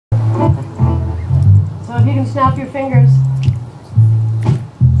You can snap your fingers.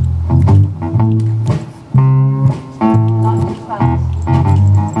 Not too fast.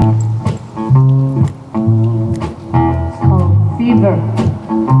 It's called Fever.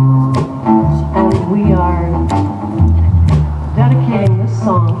 And we are dedicating this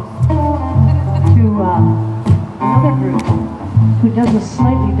song to another group who does a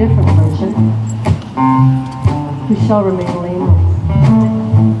slightly different version, who shall remain nameless.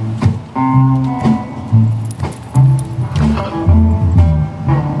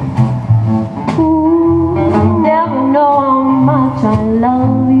 You'll never know how much I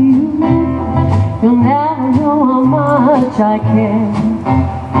love you. You'll never know how much I care.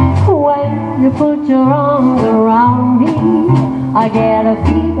 When you put your arms around me, I get a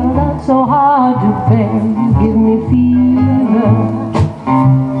fever that's so hard to bear. You give me fever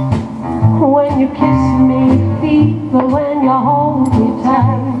when you kiss me, fever when you hold me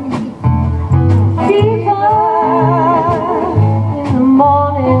tight, fever in the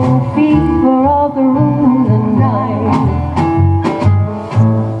morning, fever of the room at night.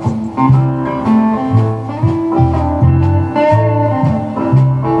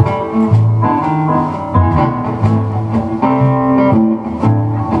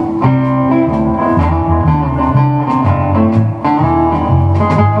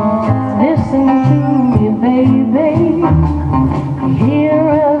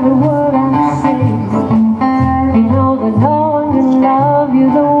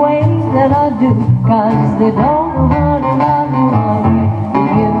 Cause they don't know how to love you all. You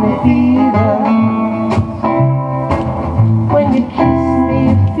give me fever when you kiss me,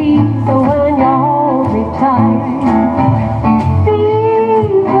 fever when you hold me tight,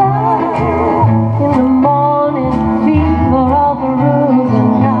 fever in the morning, fever of the room at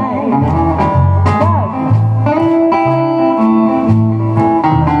night.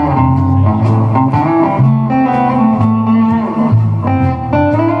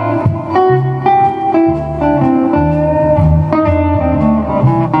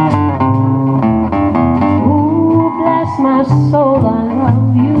 My soul, I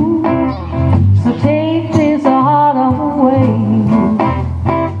love you. So take this heart away.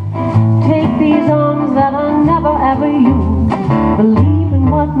 Take these arms that I never ever use. Believe in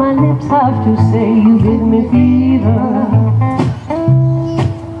what my lips have to say. You give me fever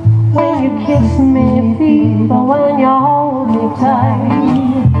when you kiss me, fever when you hold me tight,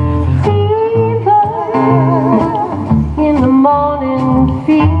 fever in the morning,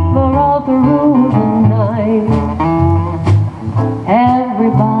 fever of the room at night.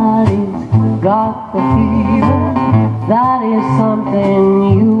 Everybody's got the fever, that is something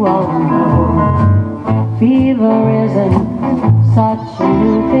you all know. Fever isn't such a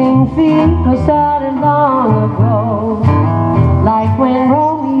new thing, fever started long ago. Like when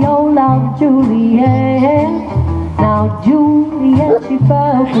Romeo loved Juliet, now Juliet, she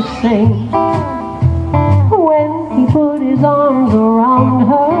felt the same. When he put his arms around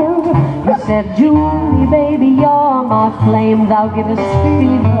her, he said, Julie, baby, you're my flame, thou givest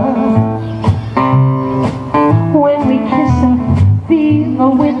fever. When we kiss her, fever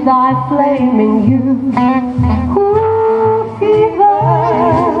with thy flaming youth. Ooh, fever,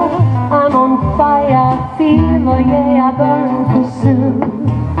 I'm on fire, fever, yeah, I burn for soon.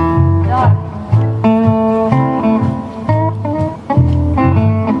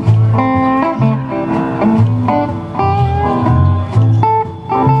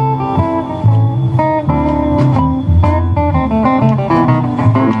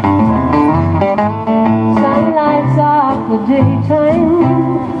 Daytime,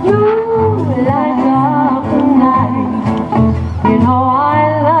 moon lights up the night. You know I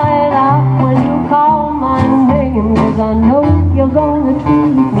light up when you call my name, cause I know you're gonna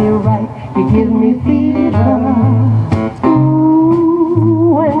treat me right. You give me fever,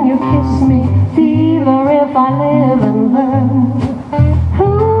 ooh, when you kiss me, fever if I live and learn.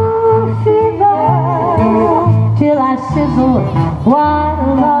 Ooh, fever, till I sizzle, what a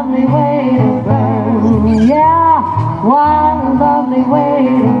lovely way to burn. Yeah, what a lovely way